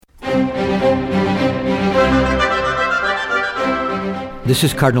This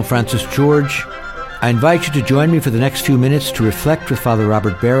is Cardinal Francis George. I invite you to join me for the next few minutes to reflect with Father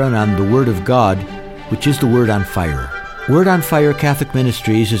Robert Barron on the Word of God, which is the Word on Fire. Word on Fire Catholic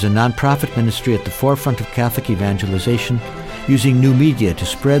Ministries is a non-profit ministry at the forefront of Catholic evangelization, using new media to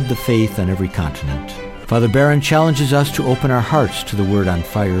spread the faith on every continent. Father Barron challenges us to open our hearts to the Word on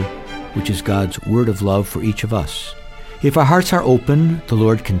Fire, which is God's word of love for each of us. If our hearts are open, the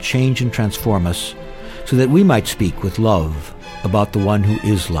Lord can change and transform us so that we might speak with love about the one who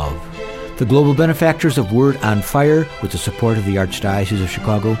is love. The global benefactors of Word on Fire, with the support of the Archdiocese of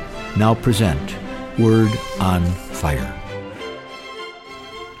Chicago, now present Word on Fire.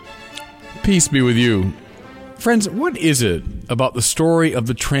 Peace be with you. Friends, what is it about the story of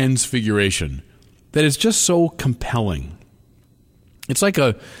the Transfiguration that is just so compelling? It's like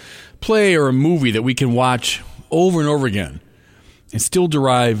a play or a movie that we can watch over and over again and still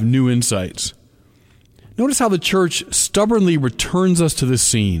derive new insights. Notice how the Church stubbornly returns us to this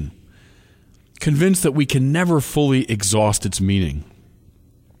scene, convinced that we can never fully exhaust its meaning.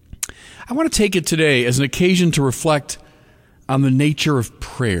 I want to take it today as an occasion to reflect on the nature of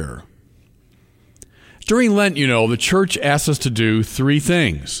prayer. During Lent, the Church asks us to do three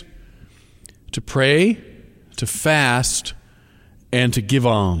things: to pray, to fast, and to give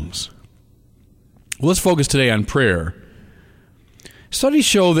alms. Well, let's focus today on prayer. Studies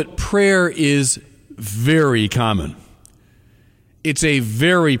show that prayer is very common. It's a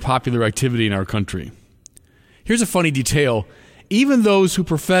very popular activity in our country. Here's a funny detail. Even those who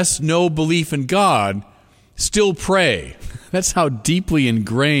profess no belief in God still pray. That's how deeply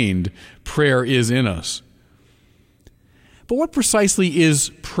ingrained prayer is in us. But what precisely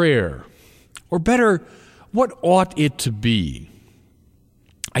is prayer? Or better, what ought it to be?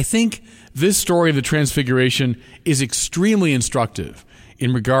 I think this story of the Transfiguration is extremely instructive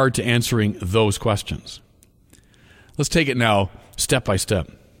in regard to answering those questions. Let's take it now, step by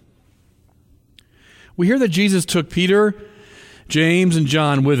step. We hear that Jesus took Peter, James, and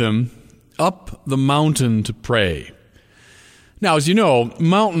John with him up the mountain to pray. Now, as you know,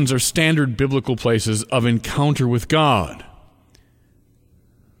 mountains are standard biblical places of encounter with God.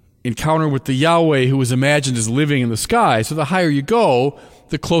 Encounter with the Yahweh who is imagined as living in the sky. So the higher you go,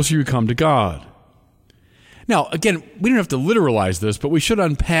 the closer you come to God. Now, again, we don't have to literalize this, but we should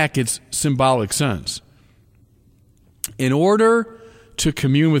unpack its symbolic sense. In order to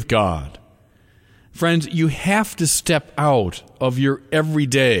commune with God, friends, you have to step out of your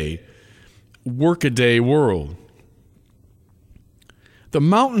everyday, workaday world. The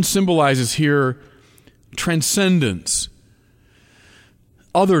mountain symbolizes here transcendence,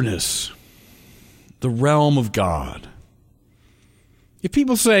 otherness, the realm of God. If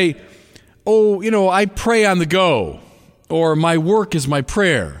people say, I pray on the go, or my work is my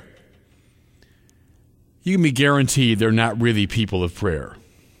prayer, you can be guaranteed they're not really people of prayer.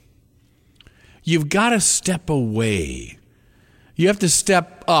 You've got to step away. You have to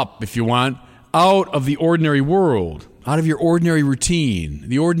step up, if you want, out of the ordinary world, out of your ordinary routine,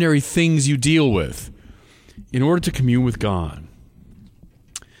 the ordinary things you deal with, in order to commune with God.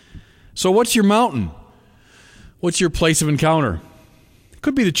 So what's your mountain? What's your place of encounter? It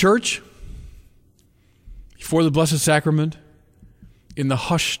could be the church, before the Blessed Sacrament, in the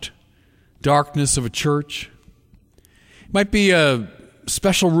hushed darkness of a church. It might be a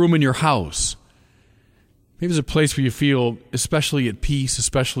special room in your house. Maybe it's a place where you feel especially at peace,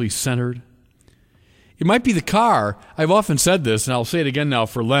 especially centered. It might be the car. I've often said this, and I'll say it again now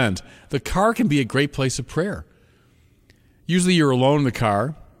for Lent. The car can be a great place of prayer. Usually you're alone in the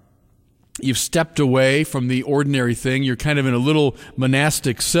car. You've stepped away from the ordinary thing. You're kind of in a little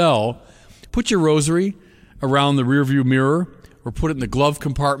monastic cell. Put your rosary around the rearview mirror or put it in the glove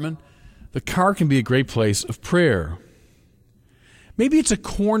compartment. The car can be a great place of prayer. Maybe it's a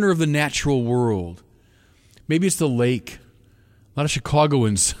corner of the natural world. Maybe it's the lake. A lot of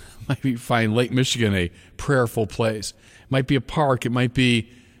Chicagoans might find Lake Michigan a prayerful place. It might be a park. Maybe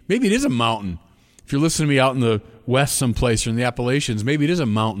it is a mountain. If you're listening to me out in the west someplace or in the Appalachians, maybe it is a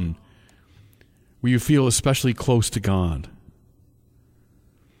mountain where you feel especially close to God.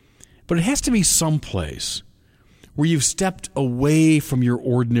 But it has to be someplace where you've stepped away from your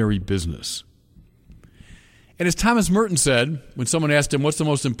ordinary business. And as Thomas Merton said, when someone asked him, what's the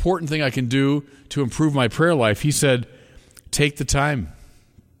most important thing I can do to improve my prayer life? He said, take the time.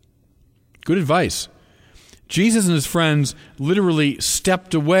 Good advice. Jesus and his friends literally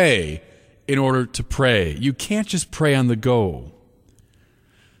stepped away in order to pray. You can't just pray on the go.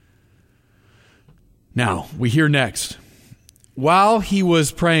 Now, we hear next. While he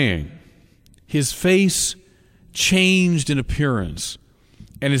was praying, his face changed in appearance,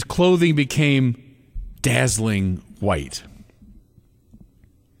 and his clothing became dazzling white.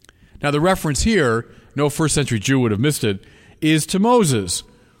 Now, the reference here, no first century Jew would have missed it, is to Moses,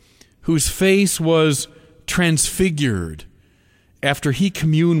 whose face was transfigured after he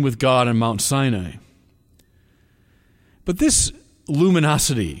communed with God on Mount Sinai. But this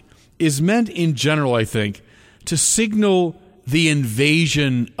luminosity is meant in general, I think, to signal the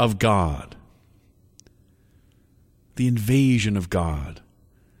invasion of God. The invasion of God.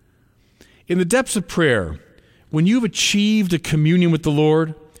 In the depths of prayer, when you've achieved a communion with the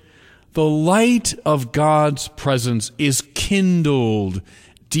Lord, the light of God's presence is kindled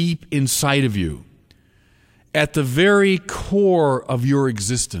deep inside of you, at the very core of your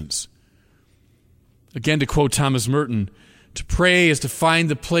existence. Again, to quote Thomas Merton, to pray is to find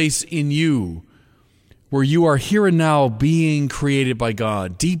the place in you where you are here and now being created by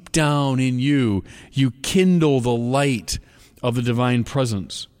God. Deep down in you, you kindle the light of the divine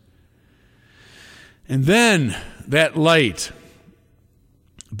presence. And then that light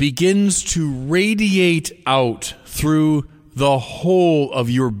begins to radiate out through the whole of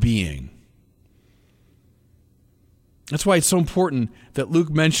your being. That's why it's so important that Luke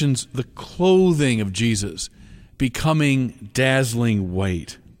mentions the clothing of Jesus becoming dazzling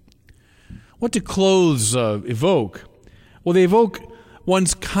white. What do clothes evoke? Well, they evoke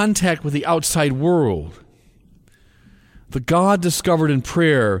one's contact with the outside world. The God discovered in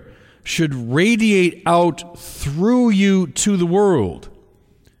prayer should radiate out through you to the world.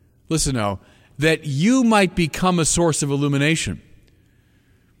 Listen now, that you might become a source of illumination.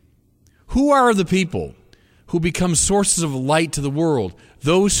 Who are the people who become sources of light to the world?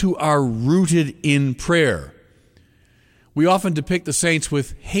 Those who are rooted in prayer. We often depict the saints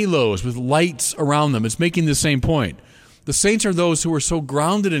with halos, with lights around them. It's making the same point. The saints are those who are so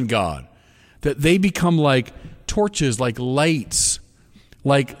grounded in God that they become like torches, like lights,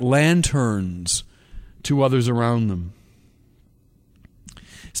 like lanterns to others around them.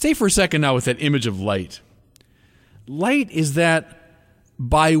 Stay for a second now with that image of light. Light is that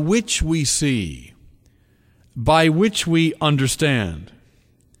by which we see, by which we understand.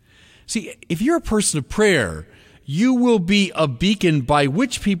 See, if you're a person of prayer, you will be a beacon by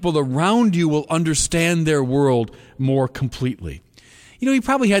which people around you will understand their world more completely. You know, you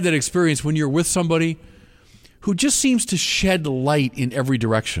probably had that experience when you're with somebody who just seems to shed light in every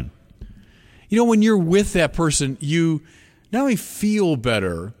direction. You know, when you're with that person, you not only feel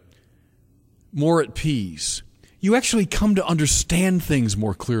better, more at peace, you actually come to understand things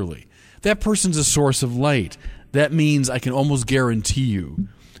more clearly. That person's a source of light. That means I can almost guarantee you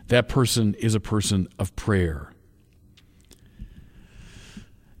that person is a person of prayer.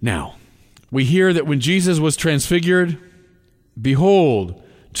 Now, we hear that when Jesus was transfigured, behold,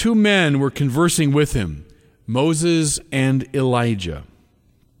 two men were conversing with him, Moses and Elijah.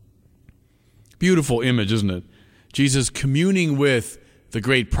 Beautiful image, isn't it? Jesus communing with the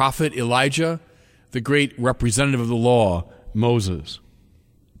great prophet Elijah, the great representative of the law, Moses.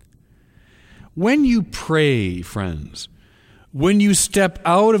 When you pray, friends, when you step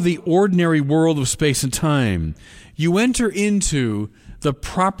out of the ordinary world of space and time, you enter into the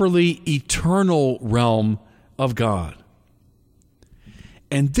properly eternal realm of God.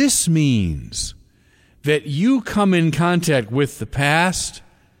 And this means that you come in contact with the past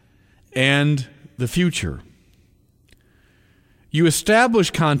and the future. You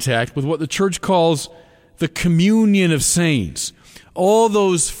establish contact with what the church calls the communion of saints, all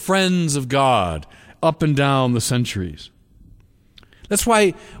those friends of God up and down the centuries. That's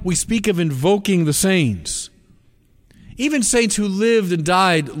why we speak of invoking the saints, even saints who lived and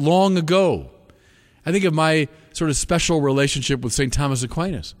died long ago. I think of my sort of special relationship with St. Thomas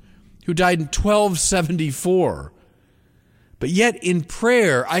Aquinas, who died in 1274. But yet in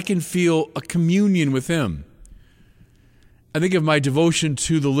prayer, I can feel a communion with him. I think of my devotion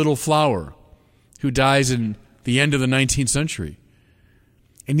to the little flower who dies in the end of the 19th century.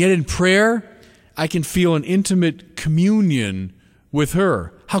 And yet in prayer, I can feel an intimate communion with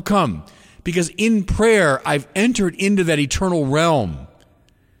her. How come? Because in prayer, I've entered into that eternal realm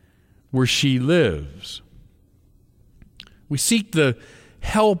where she lives. We seek the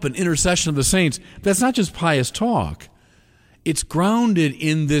help and intercession of the saints. That's not just pious talk. It's grounded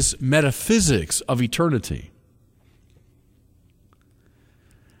in this metaphysics of eternity.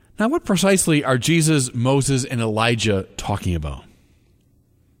 Now, what precisely are Jesus, Moses, and Elijah talking about?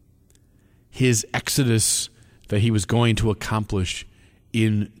 His exodus that he was going to accomplish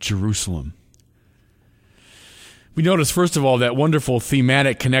in Jerusalem. We notice, first of all, that wonderful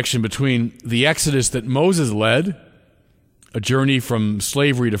thematic connection between the exodus that Moses led, a journey from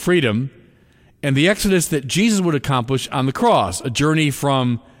slavery to freedom, and the exodus that Jesus would accomplish on the cross, a journey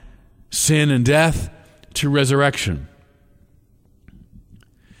from sin and death to resurrection.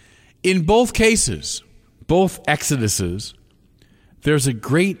 In both cases, both exoduses, there's a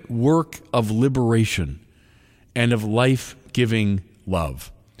great work of liberation and of life-giving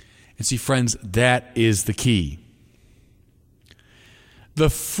love. And see, friends, that is the key. The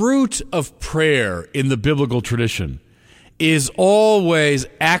fruit of prayer in the biblical tradition is always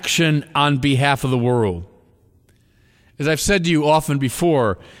action on behalf of the world. As I've said to you often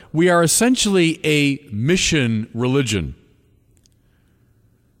before, we are essentially a mission religion.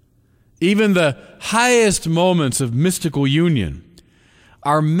 Even the highest moments of mystical union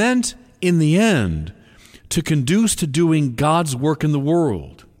are meant in the end to conduce to doing God's work in the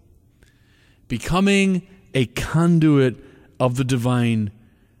world, becoming a conduit of the divine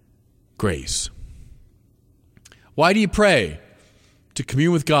grace. Why do you pray? To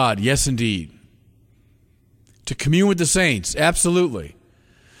commune with God, yes indeed. To commune with the saints, absolutely.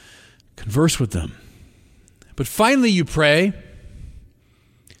 Converse with them. But finally you pray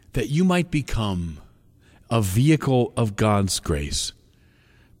that you might become a vehicle of God's grace.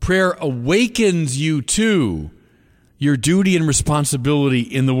 Prayer awakens you to your duty and responsibility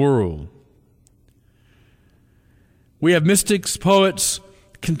in the world. We have mystics, poets,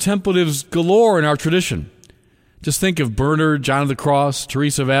 contemplatives galore in our tradition. Just think of Bernard, John of the Cross,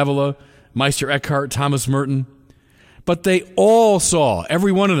 Teresa of Avila, Meister Eckhart, Thomas Merton. But they all saw,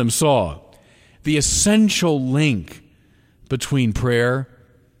 every one of them saw, the essential link between prayer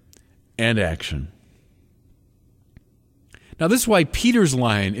and action. Now, this is why Peter's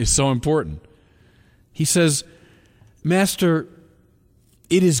line is so important. He says, Master,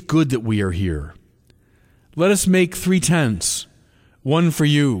 it is good that we are here. Let us make 3 tents, one for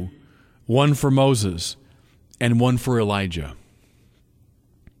you, one for Moses, and one for Elijah.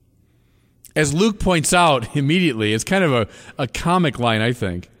 As Luke points out immediately, it's kind of a comic line, I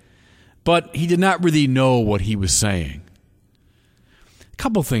think, but he did not really know what he was saying. A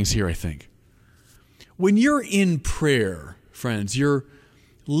couple things here, I think. When you're in prayer, friends, you're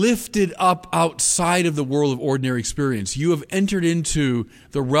lifted up outside of the world of ordinary experience. You have entered into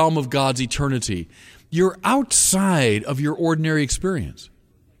the realm of God's eternity. You're outside of your ordinary experience.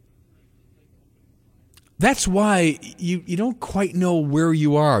 That's why you don't quite know where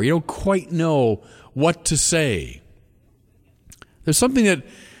you are. You don't quite know what to say. There's something that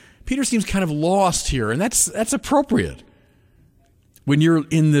Peter seems kind of lost here, and that's appropriate when you're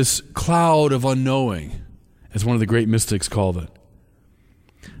in this cloud of unknowing, as one of the great mystics called it.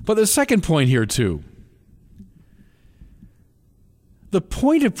 But the second point here, too. The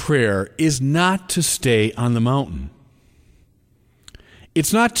point of prayer is not to stay on the mountain.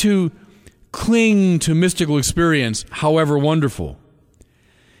 It's not to cling to mystical experience, however wonderful.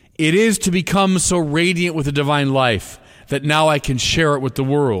 It is to become so radiant with the divine life that now I can share it with the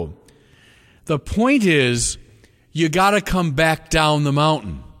world. The point is, you got to come back down the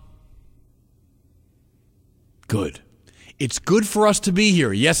mountain. Good. It's good for us to be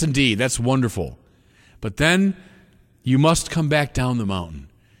here. Yes, indeed. That's wonderful. But then you must come back down the mountain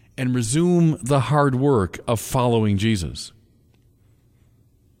and resume the hard work of following Jesus.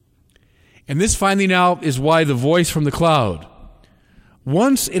 And this finally now is why the voice from the cloud,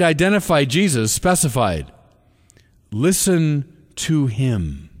 once it identified Jesus, specified, listen to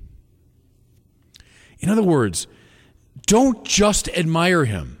him. In other words, don't just admire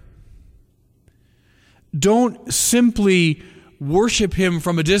him. Don't simply worship him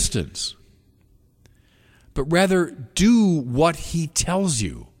from a distance, but rather do what he tells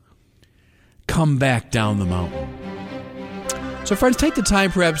you. Come back down the mountain. So friends, take the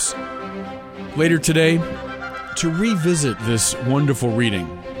time perhaps later today to revisit this wonderful reading,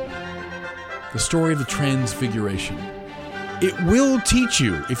 the story of the Transfiguration. It will teach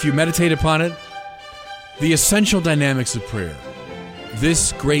you, if you meditate upon it, the essential dynamics of prayer,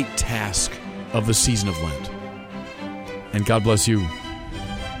 this great task of the season of Lent. And God bless you.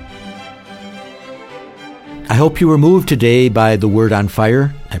 I hope you were moved today by the Word on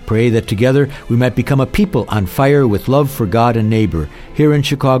Fire. I pray that together we might become a people on fire with love for God and neighbor here in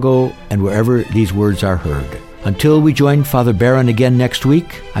Chicago and wherever these words are heard. Until we join Father Barron again next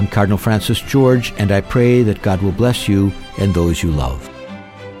week, I'm Cardinal Francis George, and I pray that God will bless you and those you love.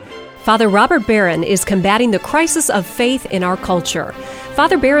 Father Robert Barron is combating the crisis of faith in our culture.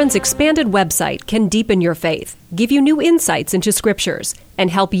 Father Barron's expanded website can deepen your faith, give you new insights into scriptures, and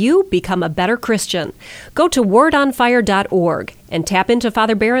help you become a better Christian. Go to wordonfire.org and tap into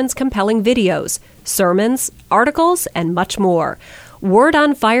Father Barron's compelling videos, sermons, articles, and much more.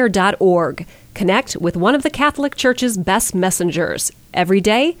 Wordonfire.org. Connect with one of the Catholic Church's best messengers, every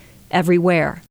day, everywhere.